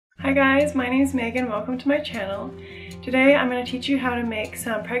Hi guys, my name is Megan. Welcome to my channel. Today I'm going to teach you how to make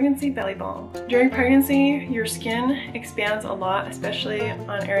some pregnancy belly balm. During pregnancy, your skin expands a lot, especially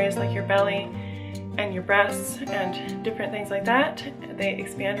on areas like your belly and your breasts and different things like that. They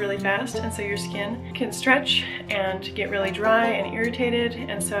expand really fast, and so your skin can stretch and get really dry and irritated,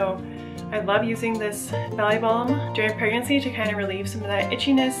 and so I love using this belly balm during pregnancy to kind of relieve some of that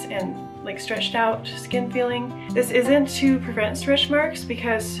itchiness and like stretched out skin feeling. This isn't to prevent stretch marks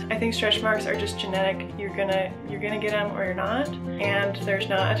because I think stretch marks are just genetic. You're gonna get them or you're not, and there's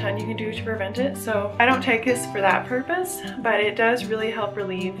not a ton you can do to prevent it. So I don't take this for that purpose, but it does really help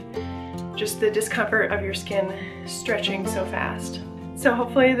relieve just the discomfort of your skin stretching so fast. So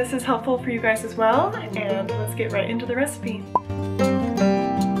hopefully this is helpful for you guys as well, and let's get right into the recipe.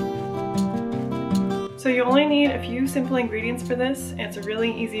 So you only need a few simple ingredients for this. It's a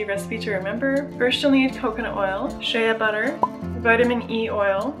really easy recipe to remember. First you'll need coconut oil, shea butter, vitamin E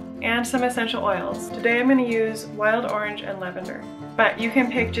oil, and some essential oils. Today I'm going to use wild orange and lavender. But you can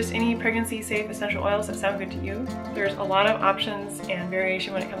pick just any pregnancy safe essential oils that sound good to you. There's a lot of options and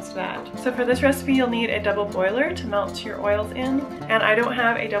variation when it comes to that. So for this recipe you'll need a double boiler to melt your oils in. And I don't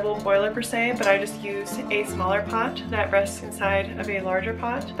have a double boiler per se, but I just use a smaller pot that rests inside of a larger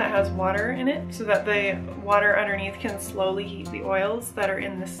pot that has water in it, so that the water underneath can slowly heat the oils that are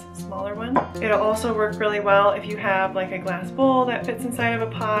in this smaller one. It'll also work really well if you have like a glass bowl that fits inside of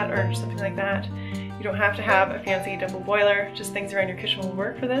a pot or something like that. You don't have to have a fancy double boiler, just things around your kitchen will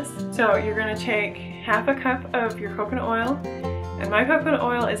work for this. So you're going to take half a cup of your coconut oil, and my coconut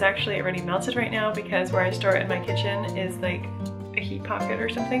oil is actually already melted right now because where I store it in my kitchen is like a heat pocket or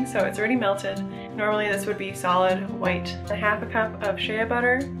something, so it's already melted. Normally this would be solid white. And half a cup of shea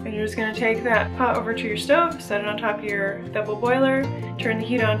butter, and you're just going to take that pot over to your stove, set it on top of your double boiler, turn the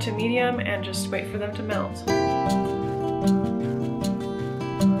heat on to medium, and just wait for them to melt.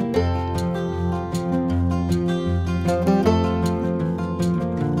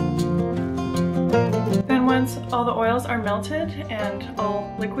 Once all the oils are melted and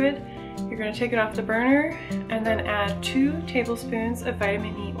all liquid, you're going to take it off the burner and then add 2 tablespoons of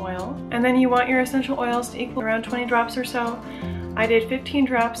vitamin E oil. And then you want your essential oils to equal around 20 drops or so. I did 15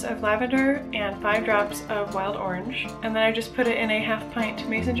 drops of lavender and 5 drops of wild orange. And then I just put it in a half-pint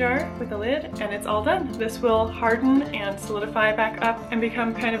mason jar with a lid, and it's all done. This will harden and solidify back up and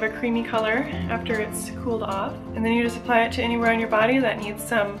become kind of a creamy color after it's cooled off. And then you just apply it to anywhere on your body that needs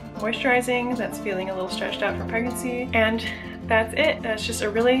some moisturizing, that's feeling a little stretched out from pregnancy. And that's it. That's just a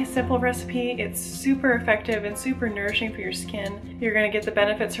really simple recipe. It's super effective and super nourishing for your skin. You're going to get the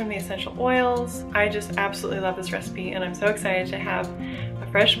benefits from the essential oils. I just absolutely love this recipe, and I'm so excited to have a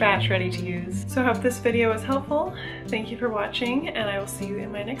fresh batch ready to use. So I hope this video was helpful. Thank you for watching, and I will see you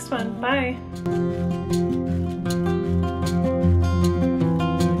in my next one. Bye!